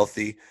were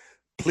healthy.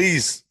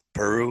 Please,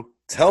 Peru,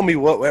 tell me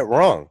what went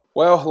wrong.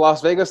 Well,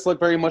 Las Vegas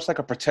looked very much like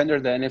a pretender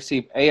in the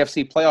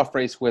AFC playoff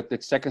race with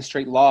its second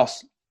straight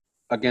loss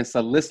against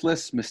a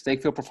listless,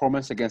 mistake-filled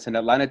performance against an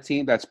Atlanta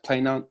team that's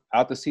playing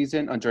out the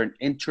season under an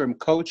interim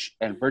coach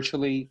and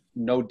virtually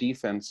no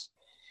defense.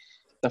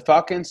 The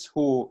Falcons,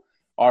 who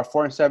are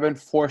 4-7,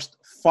 forced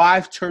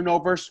 5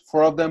 turnovers,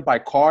 4 of them by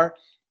Carr,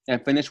 and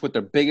finished with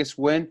their biggest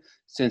win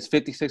since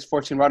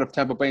 56-14 rout of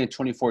Tampa Bay in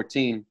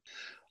 2014.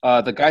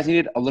 The guys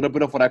needed a little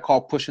bit of what I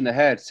call pushing the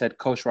head, said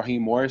Coach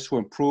Raheem Morris, who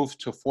improved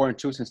to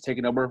 4-2 since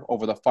taking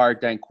over the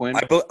fired Dan Quinn.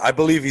 I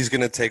believe he's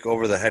going to take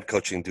over the head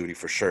coaching duty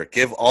for sure.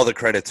 Give all the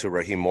credit to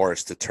Raheem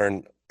Morris to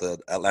turn the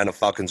Atlanta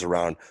Falcons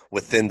around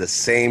within the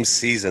same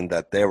season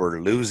that they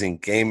were losing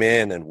game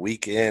in and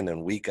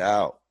week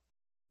out.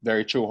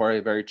 Very true,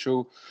 Jorge, very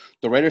true.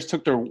 The Raiders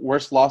took their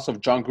worst loss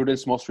of John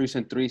Gruden's most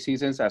recent 3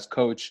 seasons as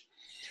coach.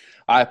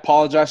 I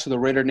apologize to the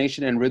Raider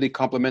Nation and really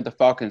compliment the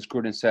Falcons,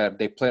 Gruden said.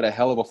 They played a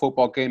hell of a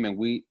football game, and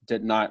we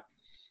did not.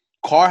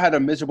 Carr had a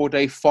miserable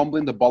day,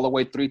 fumbling the ball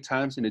away 3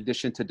 times in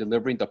addition to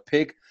delivering the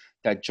pick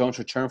that Jones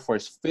returned for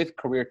his 5th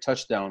career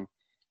touchdown.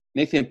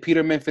 Nathan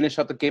Peterman finished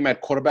out the game at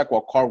quarterback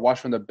while Carr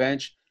watched from the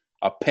bench,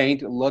 a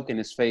pained look in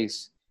his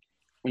face.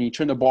 When you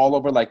turn the ball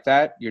over like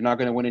that, you're not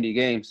going to win any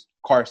games,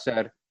 Carr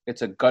said.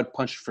 It's a gut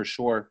punch for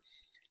sure.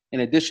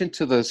 In addition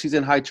to the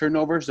season-high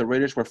turnovers, the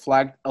Raiders were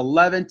flagged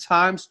 11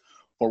 times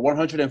for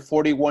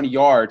 141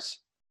 yards.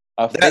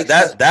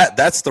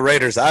 That's the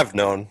Raiders I've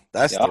known.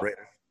 That's the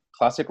Raiders.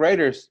 Classic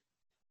Raiders.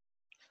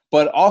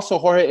 But also,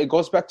 Jorge, it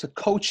goes back to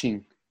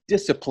coaching,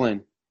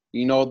 discipline.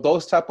 You know,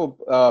 those type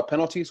of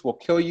penalties will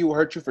kill you,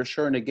 hurt you for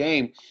sure in a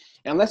game.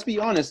 And let's be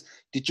honest,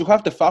 did you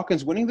have the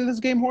Falcons winning this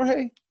game,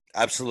 Jorge?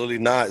 Absolutely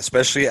not,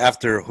 especially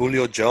after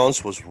Julio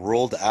Jones was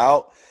ruled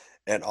out.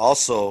 And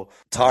also,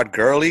 Todd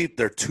Gurley,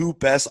 their 2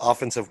 best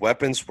offensive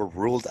weapons were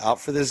ruled out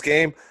for this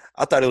game.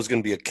 I thought it was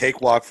going to be a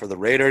cakewalk for the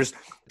Raiders.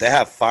 They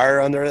have fire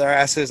under their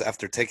asses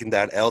after taking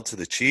that L to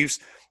the Chiefs.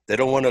 They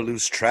don't want to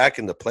lose track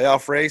in the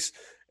playoff race.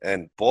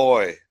 And,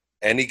 boy,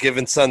 any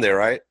given Sunday,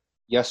 right?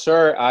 Yes,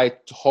 sir. I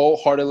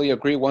wholeheartedly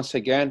agree once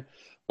again.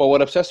 But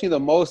what upsets me the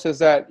most is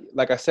that,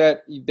 like I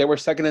said, they were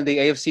second in the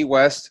AFC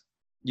West.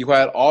 You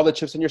had all the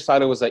chips on your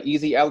side. It was an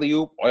easy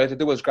alley-oop. All you had to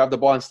do was grab the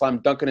ball and slam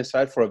dunk it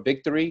inside for a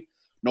victory.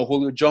 No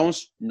Julio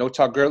Jones, no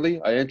Todd Gurley,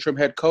 an interim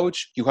head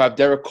coach. You have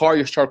Derek Carr,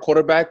 your star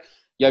quarterback.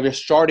 You have your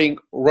starting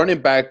running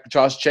back,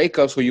 Josh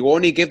Jacobs, who you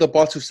only gave the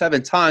ball to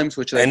 7 times,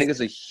 which I think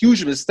is a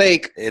huge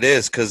mistake. It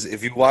is, because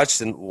if you watched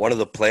in one of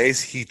the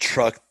plays, he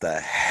trucked the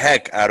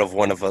heck out of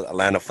one of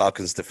Atlanta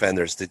Falcons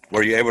defenders.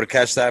 Were you able to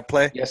catch that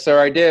play? Yes, sir,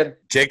 I did.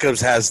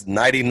 Jacobs has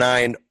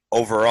 99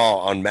 overall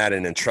on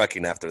Madden and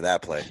trucking after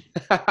that play.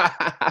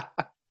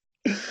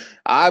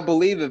 I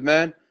believe it,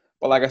 man.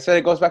 But like I said,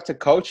 it goes back to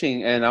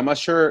coaching, and I'm not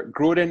sure,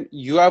 Gruden,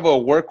 you have a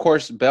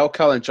workhorse bell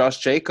cow and Josh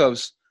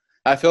Jacobs.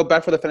 I feel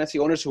bad for the fantasy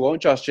owners who own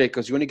Josh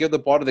Jacobs. You want to give the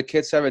ball to the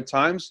kid 7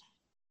 times?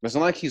 It's not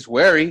like he's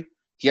wary.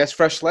 He has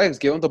fresh legs.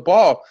 Give him the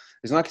ball.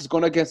 It's not like he's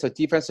going against a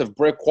defensive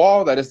brick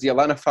wall that is the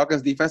Atlanta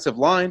Falcons defensive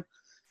line.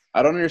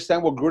 I don't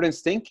understand what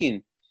Gruden's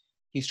thinking.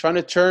 He's trying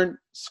to turn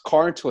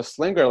Carr into a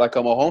slinger, like a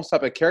Mahomes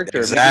type of character.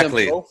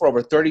 Exactly. Making him throw for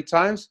over 30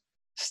 times.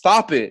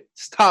 Stop it.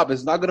 Stop.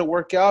 It's not going to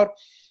work out.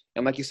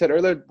 And like you said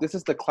earlier, this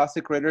is the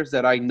classic Raiders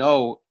that I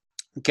know.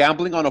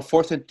 Gambling on a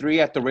 4th and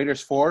 3 at the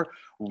Raiders 4.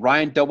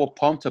 Ryan double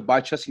pumped to buy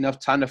just enough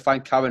time to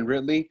find Calvin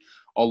Ridley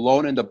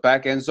alone in the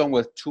back end zone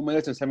with 2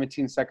 minutes and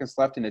 17 seconds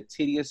left in a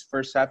tedious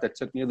first half that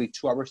took nearly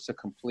 2 hours to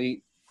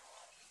complete.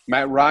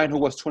 Matt Ryan, who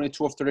was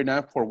 22 of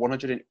 39 for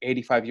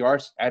 185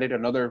 yards, added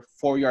another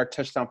 4-yard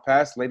touchdown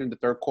pass late in the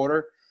third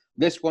quarter.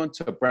 This one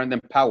to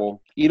Brandon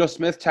Powell. Ito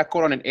Smith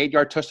tackled on an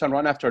 8-yard touchdown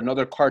run after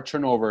another Carr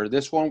turnover.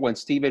 This one when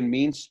Steven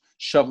Means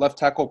shoved left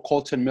tackle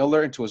Colton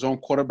Miller into his own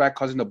quarterback,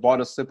 causing the ball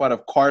to slip out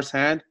of Carr's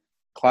hand.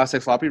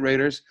 Classic sloppy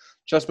Raiders.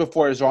 Just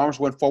before his arms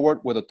went forward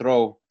with a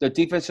throw. The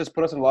defense just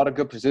put us in a lot of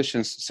good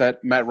positions, said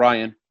Matt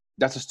Ryan.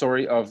 That's the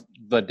story of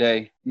the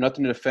day.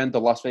 Nothing to defend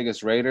the Las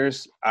Vegas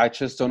Raiders. I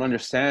just don't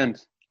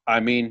understand. I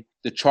mean,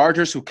 the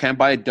Chargers, who can't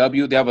buy a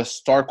W, they have a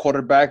star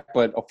quarterback,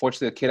 but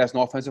unfortunately the kid has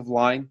no offensive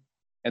line,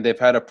 and they've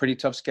had a pretty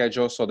tough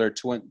schedule, so they're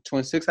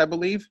 2-6, I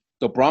believe.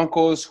 The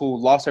Broncos, who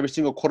lost every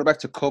single quarterback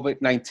to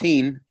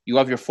COVID-19, you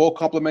have your full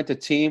complemented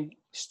team,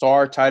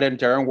 star tight end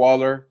Darren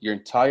Waller, your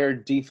entire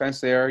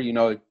defense there, you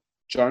know,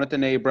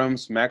 Jonathan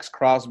Abrams, Max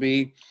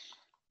Crosby,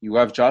 you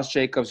have Josh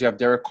Jacobs, you have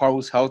Derek Carr,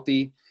 who's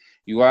healthy.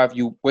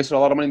 You wasted a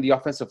lot of money in the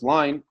offensive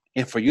line,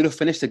 and for you to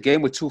finish the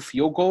game with 2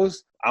 field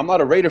goals, I'm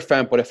not a Raider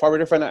fan, but if I'm a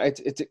Raider fan,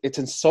 it's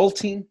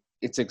insulting,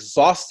 it's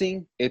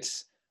exhausting,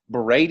 it's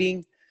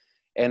berating,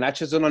 and I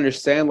just don't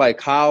understand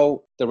like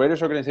how the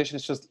Raiders organization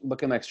is just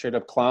looking like straight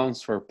up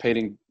clowns for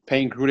paying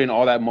Gruden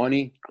all that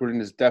money. Gruden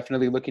is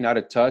definitely looking out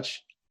of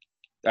touch.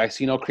 I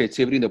see no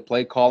creativity in the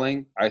play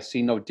calling. I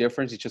see no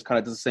difference. He just kind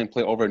of does the same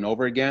play over and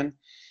over again.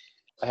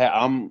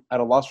 I'm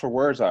at a loss for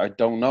words. I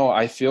don't know.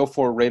 I feel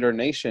for Raider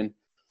Nation.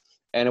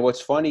 And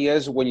what's funny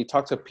is when you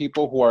talk to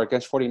people who are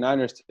against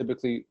 49ers,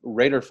 typically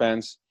Raider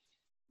fans,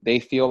 they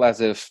feel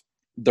as if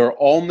their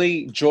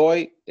only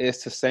joy is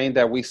to saying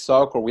that we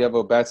suck or we have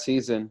a bad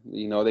season.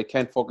 You know, they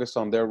can't focus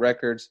on their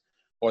records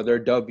or their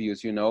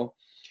W's, you know.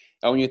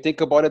 And when you think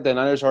about it, the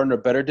Niners are in a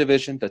better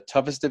division, the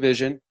toughest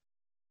division.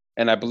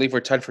 And I believe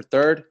we're tied for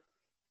 3rd.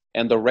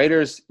 And the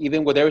Raiders,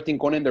 even with everything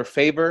going in their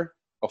favor,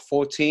 a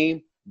full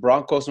team,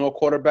 Broncos, no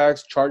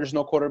quarterbacks, Chargers,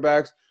 no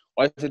quarterbacks,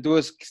 all you have to do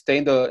is stay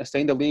in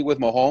the league with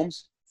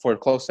Mahomes for a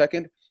close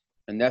second.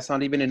 And that's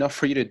not even enough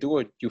for you to do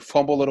it. You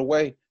fumble it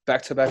away,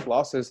 back-to-back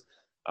losses.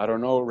 I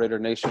don't know, Raider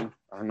Nation.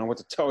 I don't know what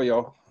to tell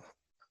y'all.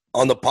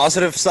 On the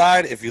positive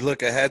side, if you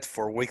look ahead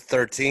for Week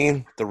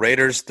 13, the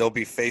Raiders, they'll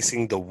be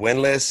facing the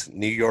winless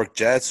New York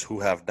Jets, who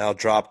have now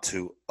dropped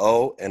to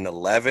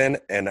 0-11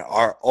 and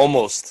are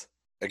almost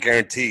a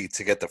guarantee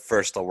to get the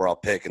first overall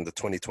pick in the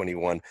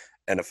 2021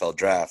 NFL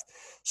Draft.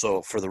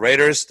 So for the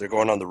Raiders, they're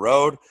going on the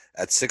road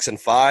at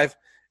 6-5.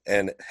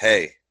 And,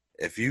 hey,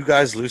 if you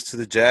guys lose to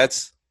the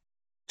Jets,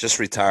 just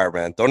retire,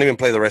 man. Don't even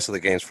play the rest of the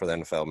games for the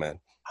NFL,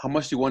 man. How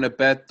much do you want to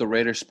bet the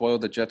Raiders spoil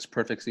the Jets'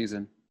 perfect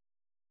season?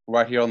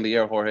 Right here on the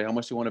air, Jorge. How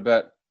much do you want to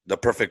bet? The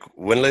perfect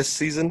winless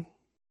season?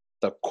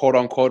 The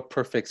quote-unquote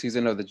perfect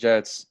season of the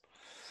Jets.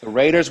 The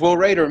Raiders will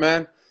Raider,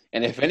 man.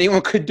 And if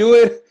anyone could do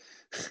it,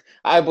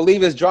 I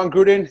believe it's John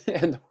Gruden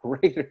and the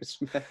Raiders,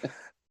 man.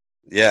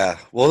 Yeah,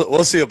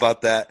 we'll see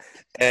about that.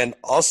 And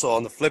also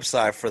on the flip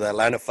side for the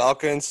Atlanta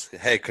Falcons,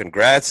 hey,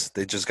 congrats.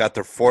 They just got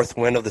their 4th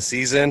win of the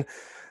season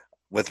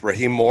with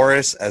Raheem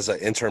Morris as an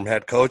interim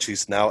head coach.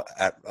 He's now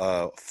at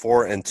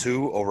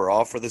 4-2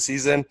 overall for the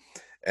season.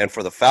 And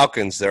for the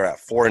Falcons, they're at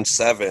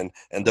 4-7,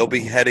 and they'll be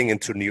heading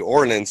into New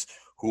Orleans,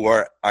 who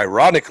are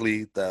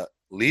ironically the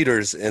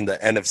leaders in the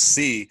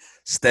NFC,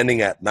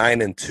 standing at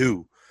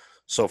 9-2.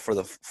 So for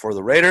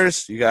the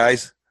Raiders, you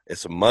guys,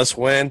 it's a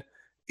must-win,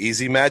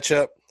 easy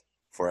matchup.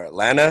 For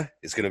Atlanta,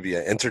 it's going to be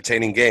an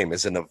entertaining game.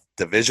 It's in a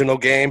divisional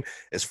game.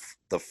 It's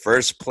the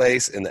first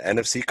place in the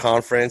NFC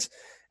conference.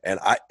 And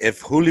if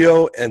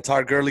Julio and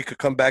Todd Gurley could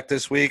come back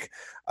this week,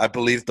 I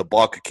believe the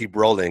ball could keep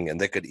rolling, and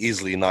they could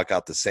easily knock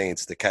out the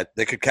Saints. They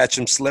could catch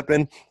them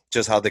slipping,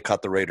 just how they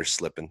caught the Raiders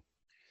slipping.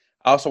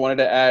 I also wanted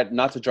to add,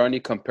 not to draw any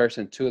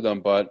comparison to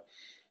them, but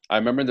I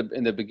remember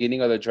in the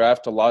beginning of the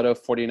draft, a lot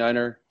of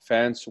 49er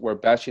fans were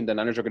bashing the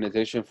Niners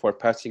organization for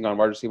passing on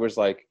wide receivers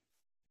like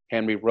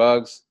Henry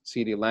Ruggs,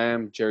 CeeDee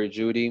Lamb, Jerry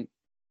Jeudy.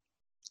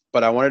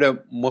 But I wanted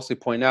to mostly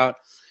point out,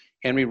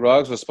 Henry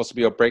Ruggs was supposed to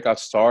be a breakout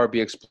star,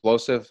 be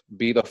explosive,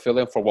 be the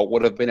fill-in for what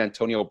would have been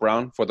Antonio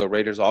Brown for the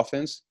Raiders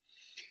offense.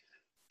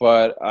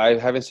 But I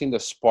haven't seen the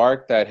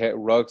spark that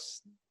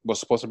Ruggs was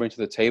supposed to bring to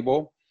the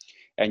table.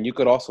 And you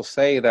could also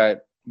say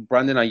that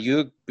Brandon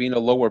Ayuk, being a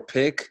lower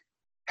pick,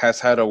 has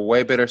had a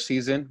way better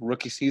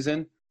rookie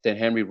season, than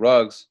Henry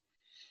Ruggs.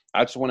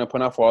 I just want to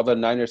point out for all the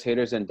Niners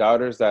haters and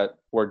doubters that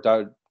were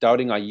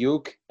doubting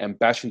Ayuk and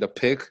bashing the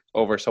pick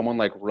over someone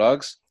like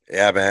Ruggs.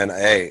 Yeah, man.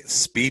 Hey,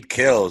 speed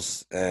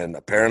kills, and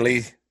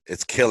apparently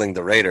it's killing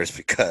the Raiders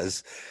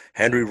because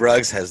Henry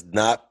Ruggs has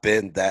not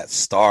been that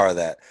star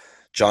that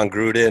John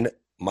Gruden,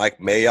 Mike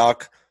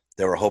Mayock,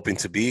 they were hoping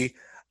to be.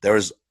 There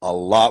was a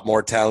lot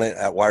more talent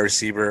at wide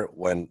receiver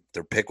when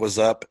their pick was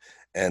up,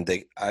 and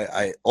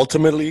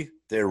ultimately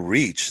they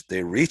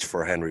reached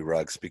for Henry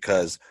Ruggs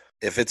because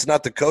if it's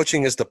not the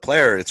coaching, it's the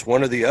player. It's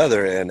one or the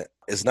other, and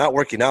it's not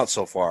working out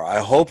so far. I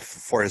hope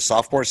for his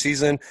sophomore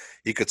season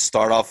he could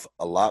start off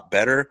a lot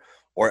better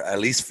or at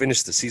least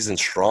finish the season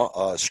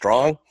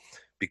strong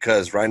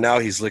because right now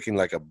he's looking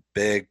like a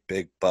big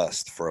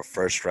bust for a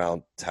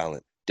first-round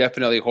talent.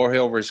 Definitely, Jorge,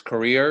 over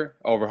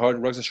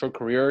Ruggs' short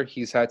career,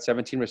 he's had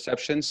 17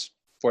 receptions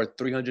for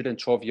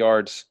 312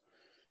 yards,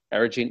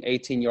 averaging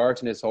 18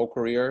 yards in his whole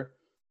career,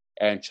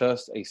 and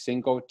just a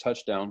single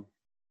touchdown.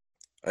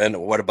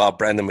 And what about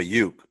Brandon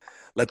Ayuk?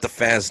 Let the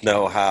fans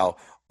know how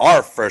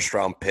our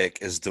first-round pick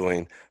is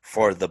doing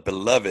for the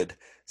beloved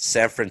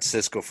San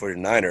Francisco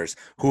 49ers,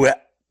 who,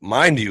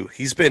 mind you,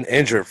 he's been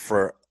injured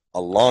for a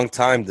long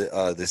time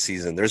this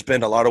season. There's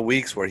been a lot of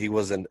weeks where he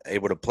wasn't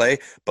able to play,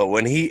 but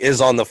when he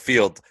is on the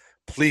field,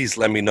 please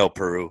let me know,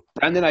 Peru.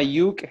 Brandon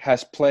Ayuk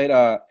has played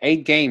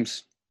 8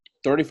 games,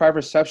 35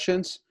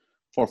 receptions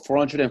for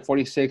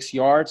 446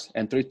 yards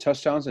and 3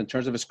 touchdowns in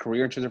terms of his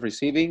career, in terms of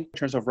receiving, in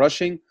terms of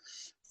rushing.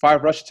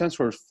 5 rush attempts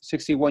for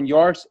 61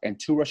 yards and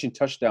 2 rushing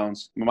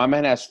touchdowns. My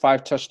man has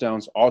 5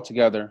 touchdowns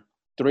altogether,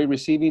 3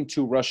 receiving,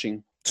 2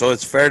 rushing. So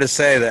it's fair to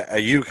say that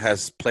Ayuk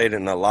has played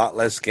in a lot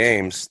less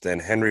games than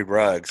Henry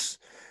Ruggs,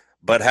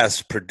 but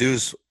has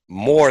produced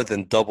more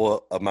than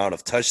double amount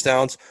of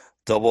touchdowns,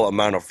 double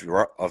amount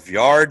of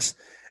yards,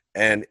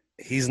 and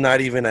he's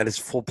not even at his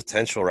full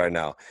potential right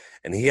now.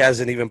 And he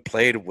hasn't even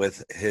played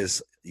with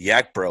his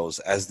Yak Bros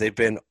as they've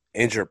been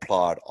injured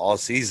plod all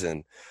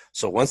season.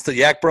 So once the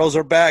Yak Bros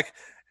are back,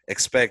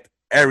 expect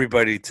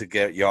everybody to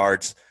get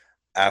yards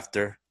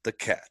after the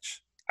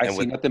catch. I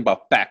see nothing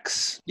but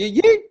backs.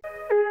 Yeah.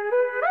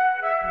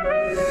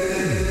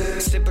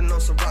 Sipping on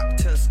some rock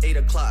till 8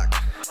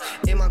 o'clock.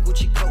 In my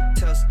Gucci coat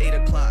till 8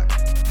 o'clock.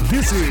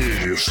 This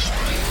is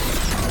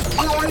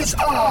Eyes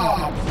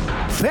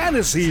Up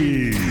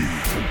Fantasy.